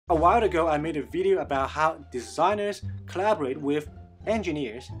A while ago, I made a video about how designers collaborate with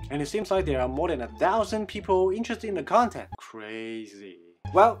engineers, and it seems like there are more than 1,000 people interested in the content. Crazy.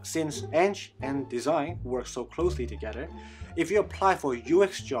 Well, since Eng and design work so closely together, if you apply for a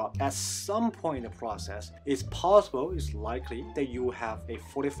UX job at some point in the process, it's possible, it's likely that you will have a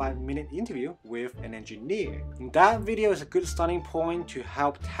 45-minute interview with an engineer. That video is a good starting point to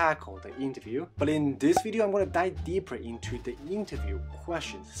help tackle the interview, but in this video I'm going to dive deeper into the interview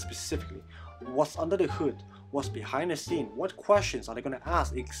questions specifically. What's under the hood? What's behind the scene? What questions are they going to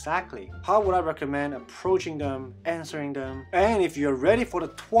ask exactly? How would I recommend approaching them, answering them? And if you're ready for the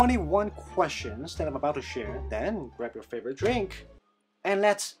 21 questions that I'm about to share, then grab your favorite drink and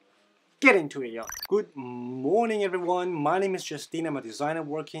let's get into it, y'all. Good morning, everyone. My name is Justine. I'm a designer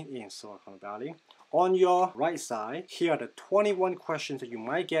working in Silicon Valley. On your right side, here are the 21 questions that you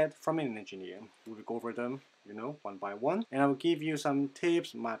might get from an engineer. We will go over them, one by one, and I will give you some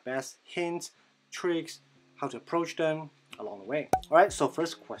tips, my best hints, tricks, how to approach them along the way. Alright, so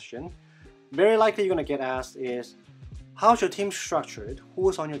first question, very likely you're going to get asked is, how's your team structured?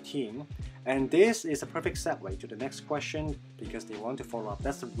 Who's on your team? And this is a perfect segue to the next question because they want to follow up.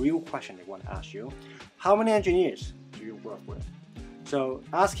 That's the real question they want to ask you. How many engineers do you work with? So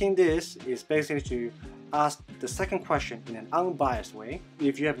asking this is basically to ask the second question in an unbiased way.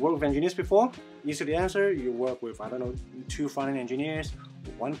 If you have worked with engineers before, easy to answer. You work with, 2 front-end engineers,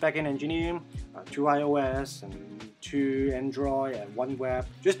 1 back-end engineer, 2 iOS, and 2 Android, and 1 web.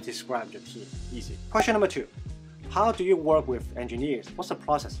 Just describe your team. Easy. Question number 2. How do you work with engineers? What's the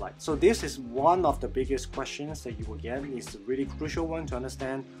process like? So this is one of the biggest questions that you will get. It's a really crucial one to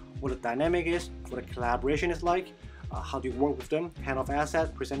understand what the dynamic is, what the collaboration is like, how do you work with them, hand off assets,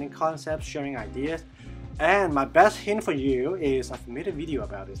 presenting concepts, sharing ideas. And my best hint for you is I've made a video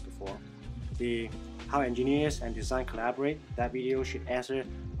about this before. How engineers and design collaborate. That video should answer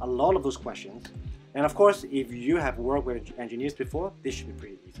a lot of those questions. And of course, if you have worked with engineers before, this should be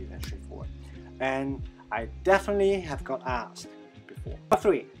pretty easy and straightforward. And I definitely have got asked before. Number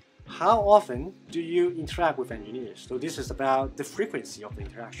 3, how often do you interact with engineers? So this is about the frequency of the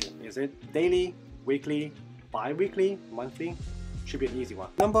interaction. Is it daily, weekly, bi-weekly, monthly? Should be an easy one.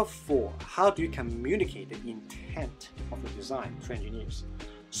 Number 4, how do you communicate the intent of the design to engineers?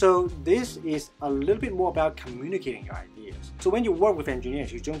 So this is a little bit more about communicating your ideas. So when you work with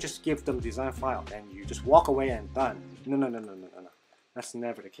engineers, you don't just give them a design file and you just walk away and done. No. That's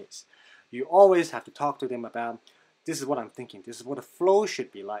never the case. You always have to talk to them about, this is what I'm thinking, this is what the flow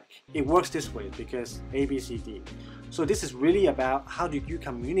should be like. It works this way because A, B, C, D. So this is really about how do you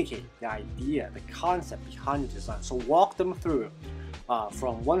communicate the idea, the concept behind the design. So walk them through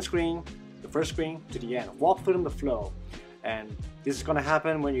from one screen, the first screen, to the end. Walk through them the flow. And this is going to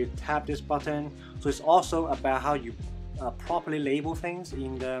happen when you tap this button. So it's also about how you properly label things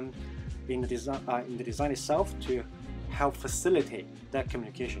in the design itself to help facilitate that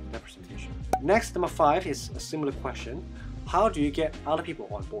communication, representation. Next, number 5 is a similar question. How do you get other people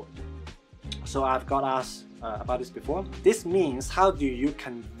on board? So I've got asked about this before. This means how do you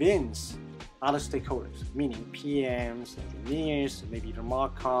convince other stakeholders, meaning PMs, engineers, maybe your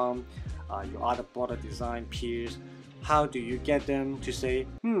Marcom, your other product design peers. How do you get them to say,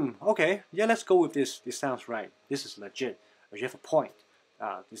 okay, yeah, let's go with this. This sounds right. This is legit. You have a point.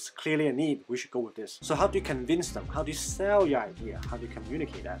 This is clearly a need. We should go with this. So how do you convince them? How do you sell your idea? How do you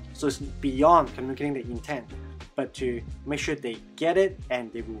communicate that? So it's beyond communicating the intent, but to make sure they get it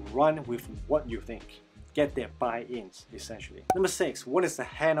and they will run with what you think. Get their buy-ins, essentially. Number 6, what is the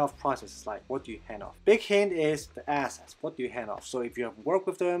handoff process like? What do you hand off? Big hint is the assets. What do you hand off? So if you have worked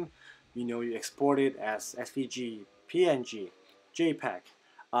with them, you export it as SVG, PNG,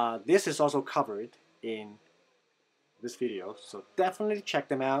 JPEG. This is also covered in this video, so definitely check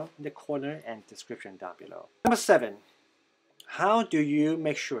them out in the corner and description down below. Number 7, how do you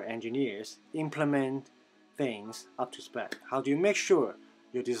make sure engineers implement things up to spec? How do you make sure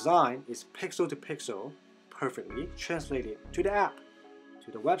your design is pixel to pixel perfectly translated to the app,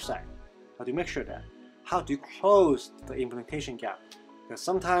 to the website? How do you make sure that? How do you close the implementation gap? Because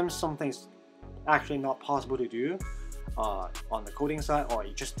sometimes some things actually not possible to do on the coding side, or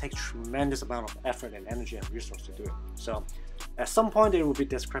it just takes tremendous amount of effort and energy and resource to do it. So at some point there will be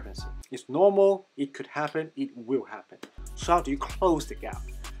discrepancy. It's normal, it could happen, it will happen. So how do you close the gap?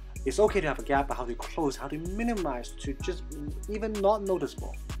 It's okay to have a gap, but how do you close? How do you minimize to just even not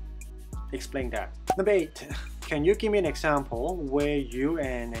noticeable? Explain that. Number 8, can you give me an example where you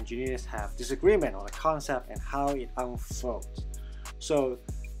and engineers have disagreement on a concept and how it unfolds? So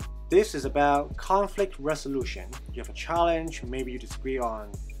this is about conflict resolution. You have a challenge, maybe you disagree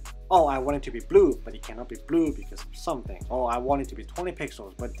on Oh, I want it to be blue, but it cannot be blue because of something. Oh, I want it to be 20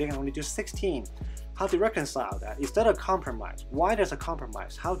 pixels, but they can only do 16. How to reconcile that? Is that a compromise? Why there's a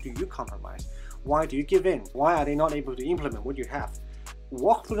compromise? How do you compromise? Why do you give in? Why are they not able to implement what you have?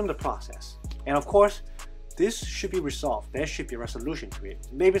 Walk through them the process. And of course, this should be resolved. There should be a resolution to it.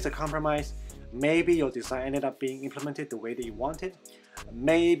 Maybe it's a compromise. Maybe your design ended up being implemented the way that you wanted.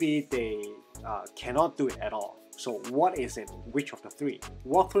 Maybe they cannot do it at all. So what is it? Which of the three?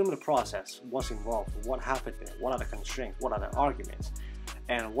 Walk through the process. What's involved? What happened there? What are the constraints? What are the arguments?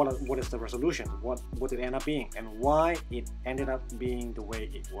 And what is the resolution? What did it end up being? And why it ended up being the way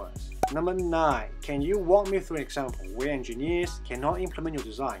it was? Number 9. Can you walk me through an example where engineers cannot implement your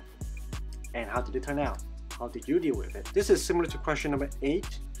design? And how did it turn out? How did you deal with it? This is similar to question number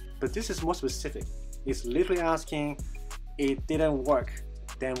 8, but this is more specific. It's literally asking, it didn't work,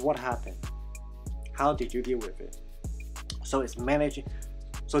 then what happened? How did you deal with it? So it's managing.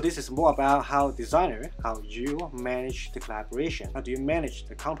 So this is more about how you manage the collaboration. How do you manage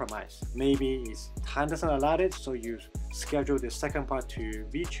the compromise? Maybe it's time doesn't allow it, so you schedule the second part to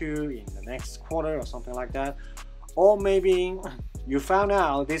be due in the next quarter or something like that. Or maybe you found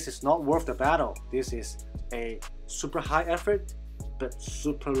out this is not worth the battle. This is a super high effort, but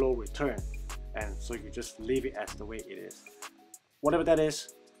super low return. And so you just leave it as the way it is. Whatever that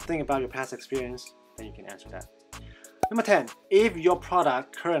is, think about your past experience, then you can answer that. Number 10, if your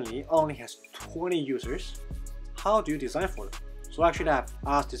product currently only has 20 users, how do you design for them? So actually I've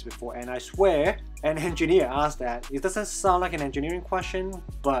asked this before, and I swear an engineer asked that. It doesn't sound like an engineering question,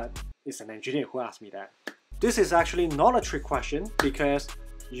 but it's an engineer who asked me that. This is actually not a trick question because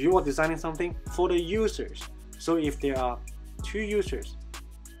you are designing something for the users. So if there are 2 users,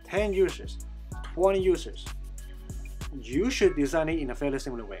 10 users, 20 users, you should design it in a fairly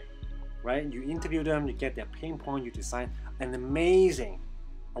similar way, right? You interview them, you get their pain point, you design an amazing,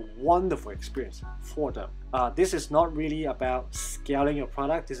 a wonderful experience for them. This is not really about scaling your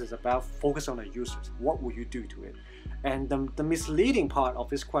product. This is about focus on the users. What will you do to it? And the misleading part of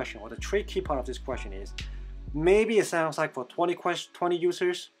this question, or the tricky part of this question is, maybe it sounds like for 20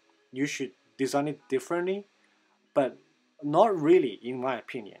 users, you should design it differently, but not really, in my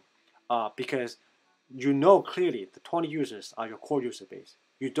opinion, because you know clearly the 20 users are your core user base.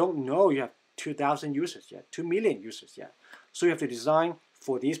 You don't know you have 2,000 users yet, 2 million users yet. So you have to design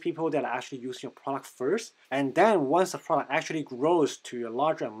for these people that are actually using your product first, and then once the product actually grows to a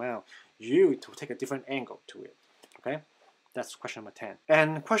larger amount, you to take a different angle to it. Okay, that's question number 10.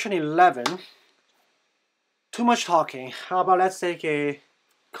 And question 11. Too much talking. How about let's take a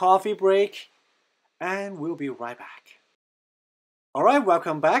coffee break and we'll be right back. Alright,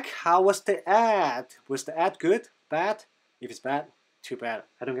 welcome back. How was the ad? Was the ad good? Bad? If it's bad, too bad.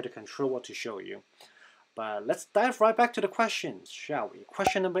 I don't get to control what to show you. But let's dive right back to the questions, shall we?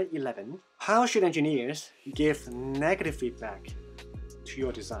 Question number 11. How should engineers give negative feedback to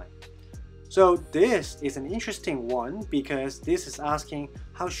your design? So this is an interesting one because this is asking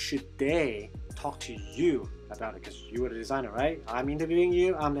how should they talk to you about it, because you are the designer, right? I'm interviewing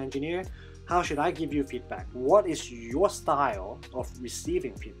you, I'm the engineer. How should I give you feedback? What is your style of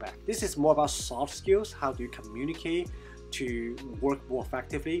receiving feedback? This is more about soft skills. How do you communicate to work more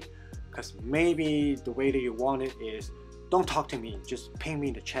effectively? Because maybe the way that you want it is, don't talk to me, just ping me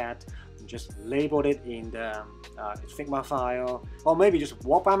in the chat, just label it in the Figma file, or maybe just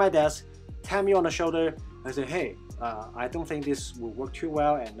walk by my desk, tap me on the shoulder and say, hey, I don't think this will work too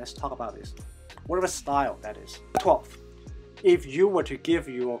well and let's talk about this. Whatever style that is. 12. If you were to give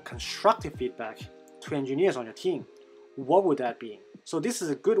your constructive feedback to engineers on your team, what would that be? So this is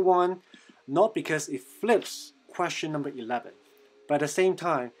a good one, not because it flips question number 11, but at the same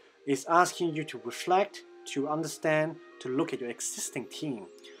time, it's asking you to reflect, to understand, to look at your existing team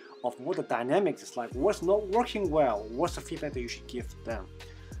of what the dynamics is like, what's not working well, what's the feedback that you should give to them.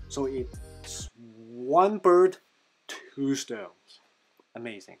 So it's one bird, 2 stones.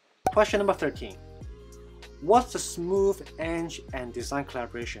 Amazing. Question number 13. What's the smooth eng and design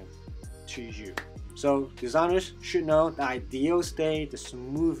collaboration to you? So designers should know the ideal state, the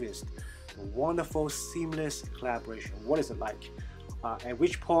smoothest, the wonderful, seamless collaboration. What is it like? At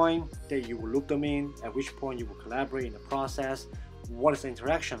which point that you will loop them in, at which point you will collaborate in the process, what is the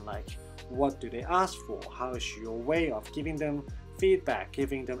interaction like, what do they ask for, how is your way of giving them feedback,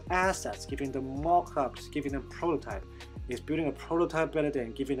 giving them assets, giving them mock-ups, giving them prototype. Is building a prototype better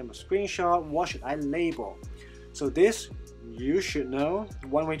than giving them a screenshot? What should I label? So this, you should know.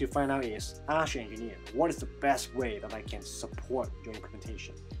 One way to find out is ask your engineer, what is the best way that I can support your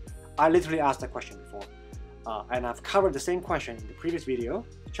implementation? I literally asked that question before. And I've covered the same question in the previous video.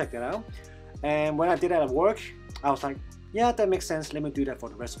 Check that out. And when I did that at work, I was like, Yeah, that makes sense. Let me do that for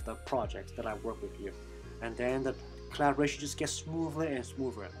the rest of the projects that I work with you. And then the collaboration just gets smoother and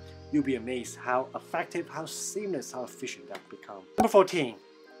smoother. You'll be amazed how effective, how seamless, how efficient that becomes. Number 14.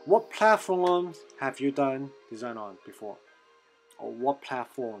 What platforms have you done design on before? Or what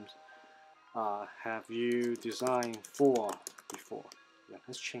platforms have you designed for before? Yeah,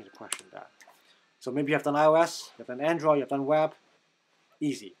 let's change the question to that. So maybe you have done iOS, you have done Android, you have done web.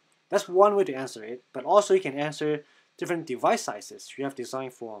 Easy. That's one way to answer it, but also you can answer different device sizes you have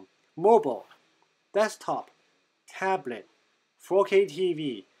designed for mobile, desktop, tablet, 4K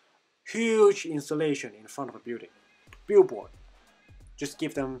TV, huge installation in front of a building, billboard. Just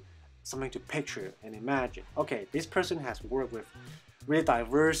give them something to picture and imagine. Okay, this person has worked with really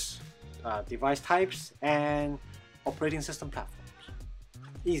diverse device types and operating system platforms.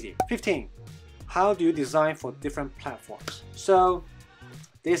 Easy. 15. How do you design for different platforms? So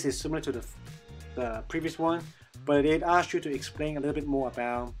this is similar to the previous one, but it asks you to explain a little bit more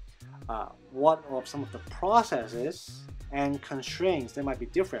about what are some of the processes and constraints that might be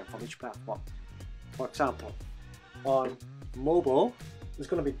different from each platform. For example, on mobile, it's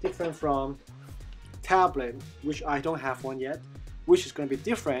going to be different from tablet, which I don't have one yet, which is going to be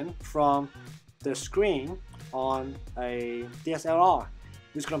different from the screen on a DSLR.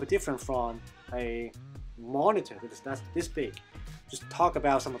 It's going to be different from a monitor that's this big. Just talk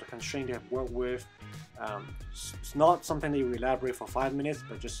about some of the constraints you have worked with. It's not something that you elaborate for 5 minutes,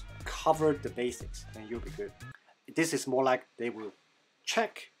 but just cover the basics and you'll be good. This is more like they will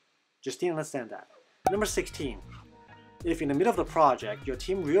check, just didn't understand that. Number 16. If in the middle of the project, your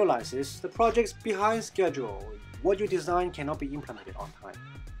team realizes the project's behind schedule, what you designed cannot be implemented on time,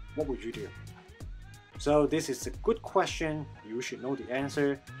 what would you do? So this is a good question, you should know the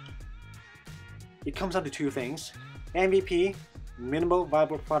answer. It comes down to two things. MVP, minimal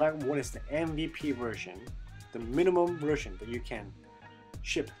viable product. What is the MVP version? The minimum version that you can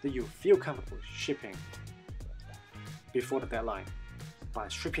ship, that you feel comfortable shipping before the deadline, by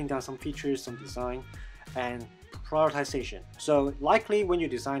stripping down some features, some design, and prioritization. So likely when you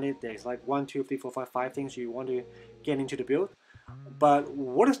design it, there's like 1, 2, 3, 4, 5, 5 things you want to get into the build. But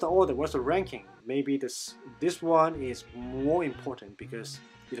what is the order? What's the ranking? Maybe this one is more important because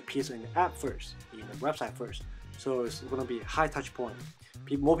it appears in the app first, in the website first. So it's going to be a high touch point.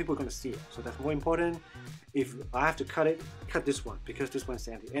 More people are going to see it. So that's more important. If I have to cut this one because this one's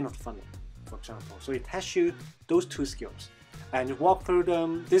at the end of the funnel, for example. So it tests you those two skills. And you walk through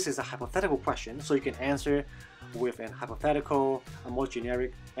them. This is a hypothetical question, so you can answer with an hypothetical, a more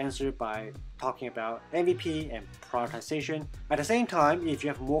generic answer by talking about MVP and prioritization. At the same time, if you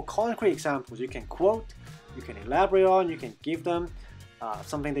have more concrete examples, you can quote, you can elaborate on, you can give them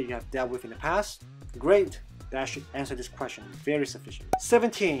something that you have dealt with in the past. Great, that should answer this question very sufficiently.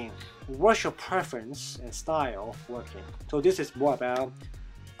 17. What's your preference and style working? So this is more about,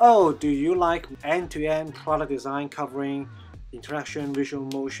 oh, do you like end-to-end product design covering interaction, visual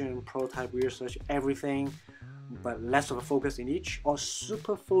motion, prototype research, everything, but less of a focus in each, or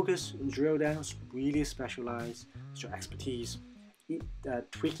super focus, drill down, really specialized, it's your expertise,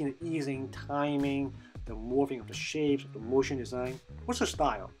 tweaking the easing, timing, the morphing of the shapes, the motion design. What's your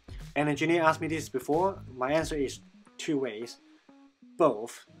style? An engineer asked me this before. My answer is two ways.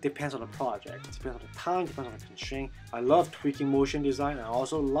 Both. Depends on the project, depends on the time, depends on the constraint. I love tweaking motion design. I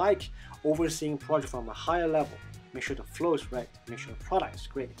also like overseeing project from a higher level. Make sure the flow is right, make sure the product is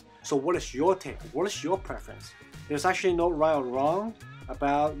great. So what is your take? What is your preference? There's actually no right or wrong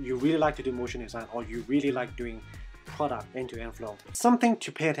about you really like to do motion design or you really like doing product end-to-end flow. Something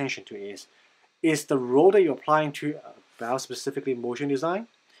to pay attention to is the role that you're applying to about specifically motion design?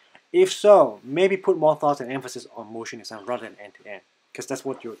 If so, maybe put more thoughts and emphasis on motion design rather than end-to-end, because that's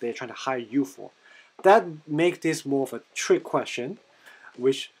what they're trying to hire you for. That makes this more of a trick question,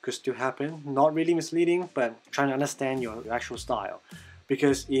 which could still happen, not really misleading, but trying to understand your actual style.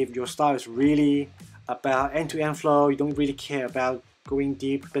 Because if your style is really about end-to-end flow, you don't really care about going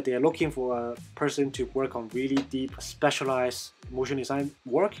deep, but they're looking for a person to work on really deep, specialized motion design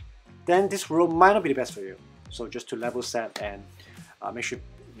work, then this role might not be the best for you. So just to level set and make sure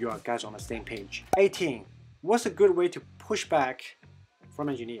you guys are on the same page. 18. What's a good way to push back from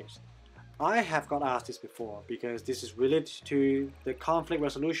engineers? I have got asked this before because this is related to the conflict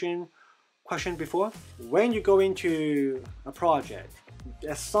resolution question before. When you go into a project,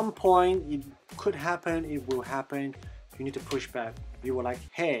 at some point it could happen, it will happen, you need to push back. You were like,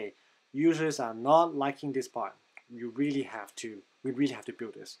 hey, users are not liking this part. We really have to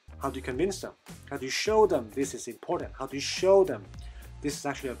build this. How do you convince them? How do you show them this is important? How do you show them this is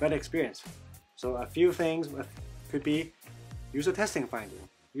actually a better experience? So a few things could be user testing finding,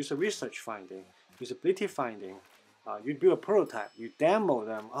 user research finding, usability finding, You build a prototype, you demo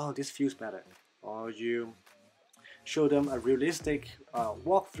them, oh, this feels better. Or you show them a realistic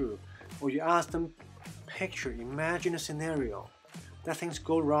walkthrough, or you ask them, imagine a scenario that things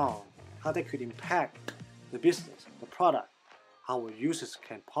go wrong, how that could impact the business, the product, how users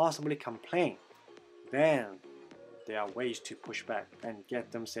can possibly complain. Then there are ways to push back and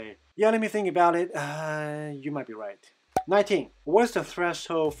get them say, yeah, let me think about it, you might be right. 19. What is the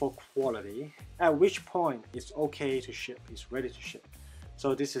threshold for quality? At which point it's okay to ship, it's ready to ship?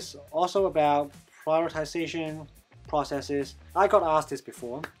 So this is also about prioritization, processes. I got asked this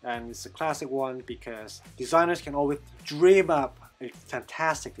before, and it's a classic one because designers can always dream up a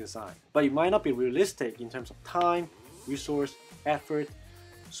fantastic design, but it might not be realistic in terms of time, resource, effort.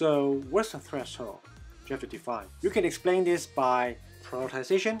 So what's the threshold you have to define? You can explain this by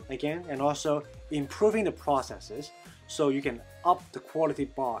prioritization again, and also improving the processes so you can up the quality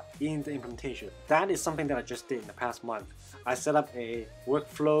bar in the implementation. That is something that I just did in the past month. I set up a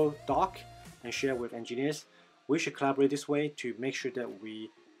workflow doc and share with engineers. We should collaborate this way to make sure that we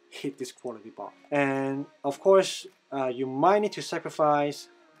hit this quality bar. And of course, you might need to sacrifice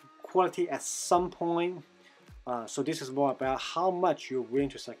quality at some point. So this is more about how much you're willing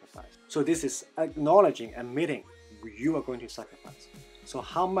to sacrifice. So this is acknowledging, admitting you are going to sacrifice. So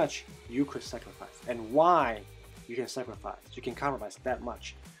how much you could sacrifice and why you can sacrifice. You can compromise that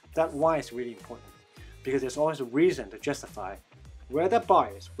much. That why is really important, because there's always a reason to justify where that bar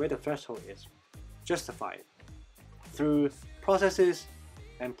is, where the threshold is. Justify it through processes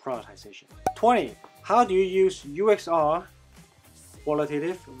and prioritization. 20. How do you use UXR,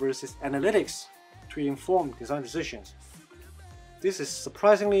 qualitative versus analytics, to inform design decisions? This is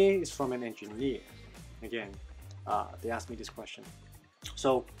surprisingly is from an engineer. Again, they asked me this question.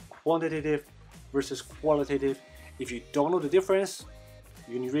 So quantitative versus qualitative. If you don't know the difference,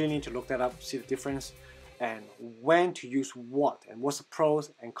 you really need to look that up, see the difference, and when to use what, and what's the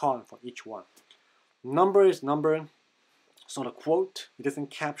pros and cons for each one. Number is number. It's not a quote. It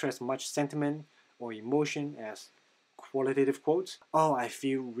doesn't capture as much sentiment or emotion as qualitative quotes. Oh, I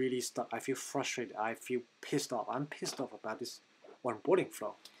feel really stuck. I feel frustrated. I feel pissed off. I'm pissed off about this onboarding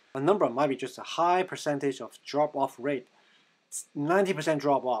flow. A number might be just a high percentage of drop-off rate. It's 90%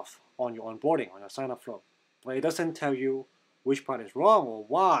 drop-off on your onboarding, on your sign-up flow. But it doesn't tell you which part is wrong or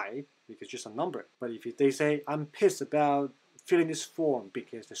why, because it's just a number. But if they say, I'm pissed about filling this form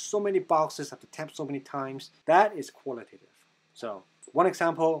because there's so many boxes, I have to tap so many times, that is qualitative. So one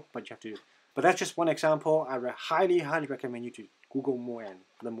example, but that's just one example. I highly recommend you to Google more and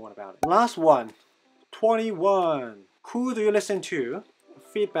learn more about it. Last one, 21. Who do you listen to?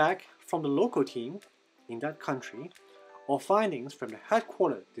 Feedback from the local team in that country or findings from the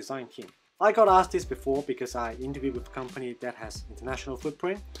headquarters design team. I got asked this before because I interviewed with a company that has international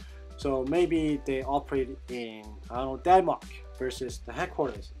footprint. So maybe they operate in, I don't know, Denmark versus the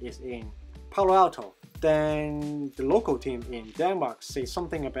headquarters is in Palo Alto. Then the local team in Denmark say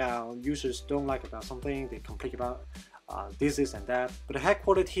something about users don't like about something, they complain about this and that. But the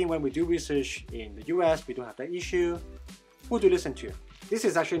headquarters team, when we do research in the US, we don't have that issue. Who do you listen to? This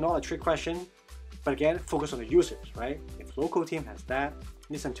is actually not a trick question, but again, focus on the users, right? If local team has that,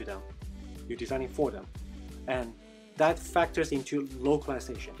 listen to them. You're designing for them. And that factors into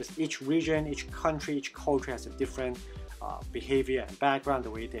localization, because each region, each country, each culture has a different behavior and background,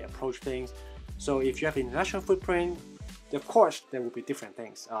 the way they approach things. So if you have an international footprint, of course there will be different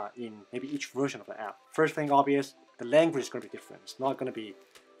things in maybe each version of the app. First thing obvious, the language is going to be different. It's not going to be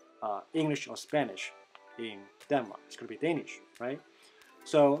English or Spanish in Denmark. It's going to be Danish, right?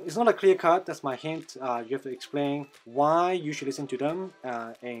 So it's not a clear cut. That's my hint. You have to explain why you should listen to them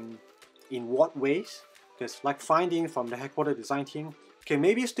and in what ways. Because like finding from the headquarters design team can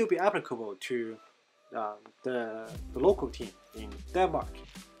maybe still be applicable to the local team in Denmark.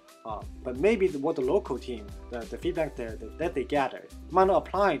 But maybe what the local team, the feedback that they gather might not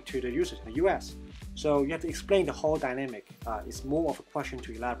apply to the users in the US. So you have to explain the whole dynamic. It's more of a question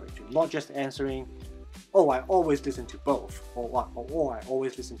to elaborate to, not just answering, oh, I always listen to both, or oh, I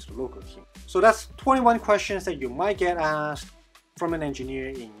always listen to the local team. So that's 21 questions that you might get asked from an engineer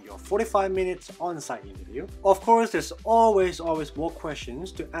in your 45 minutes on-site interview. Of course, there's always more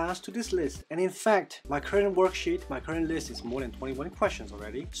questions to add to this list. And in fact, my current worksheet, my current list is more than 21 questions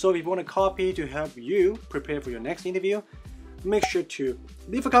already. So if you want a copy to help you prepare for your next interview, make sure to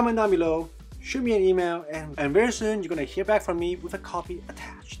leave a comment down below, shoot me an email, and very soon you're gonna hear back from me with a copy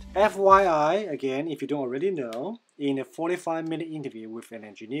attached. FYI, again, if you don't already know, in a 45-minute interview with an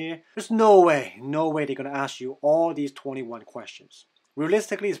engineer, there's no way they're gonna ask you all these 21 questions.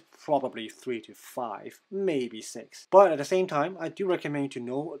 Realistically, it's probably 3 to 5, maybe 6. But at the same time, I do recommend you to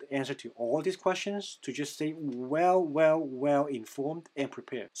know the answer to all these questions to just stay well informed and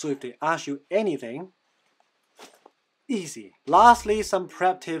prepared. So if they ask you anything, easy. Lastly, some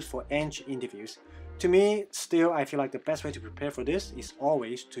prep tips for Eng interviews. To me, still, I feel like the best way to prepare for this is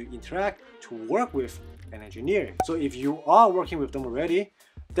always to interact, to work with an engineer. So if you are working with them already,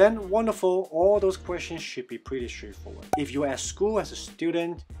 then wonderful, all those questions should be pretty straightforward. If you're at school as a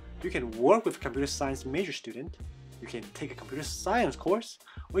student, you can work with a computer science major student, you can take a computer science course,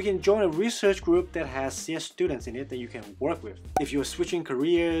 or you can join a research group that has CS students in it that you can work with. If you're switching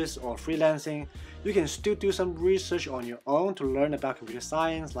careers or freelancing, you can still do some research on your own to learn about computer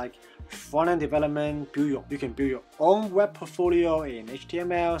science, like front-end development. You can build your own web portfolio in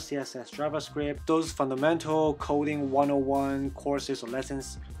HTML, CSS, JavaScript. Those fundamental coding 101 courses or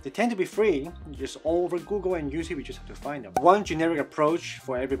lessons, they tend to be free. Just all over Google and YouTube, you just have to find them. One generic approach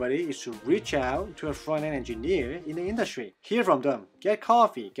for everybody is to reach out to a front-end engineer in the industry. Hear from them. Get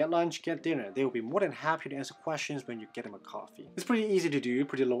coffee, get lunch, get dinner. They will be more than happy to answer questions when you get them a coffee. It's pretty easy to do,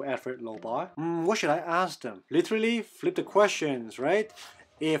 pretty low effort, low bar. What should I ask them? Literally, flip the questions, right?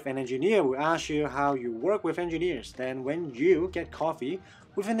 If an engineer will ask you how you work with engineers, then when you get coffee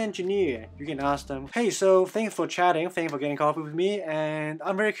with an engineer, you can ask them, hey, so thanks for chatting, thanks for getting coffee with me, and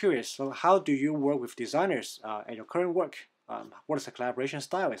I'm very curious, so how do you work with designers at your current work? What is the collaboration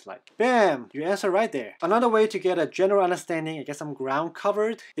style is like? Bam! You answer right there. Another way to get a general understanding and get some ground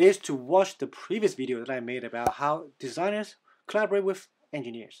covered is to watch the previous video that I made about how designers collaborate with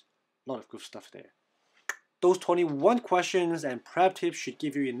engineers. A lot of good stuff there. Those 21 questions and prep tips should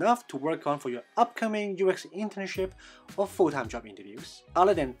give you enough to work on for your upcoming UX internship or full-time job interviews.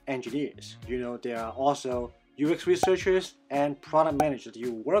 Other than engineers, there are also UX researchers and product managers that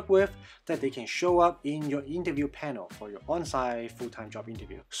you work with that they can show up in your interview panel for your on-site full-time job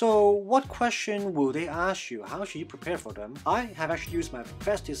interview. So what question will they ask you? How should you prepare for them? I have actually used my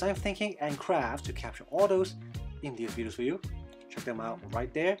best design thinking and craft to capture all those in these videos for you. Check them out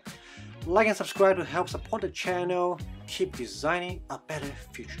right there. Like and subscribe to help support the channel. Keep designing a better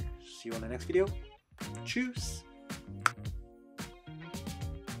future. See you on the next video. Cheers!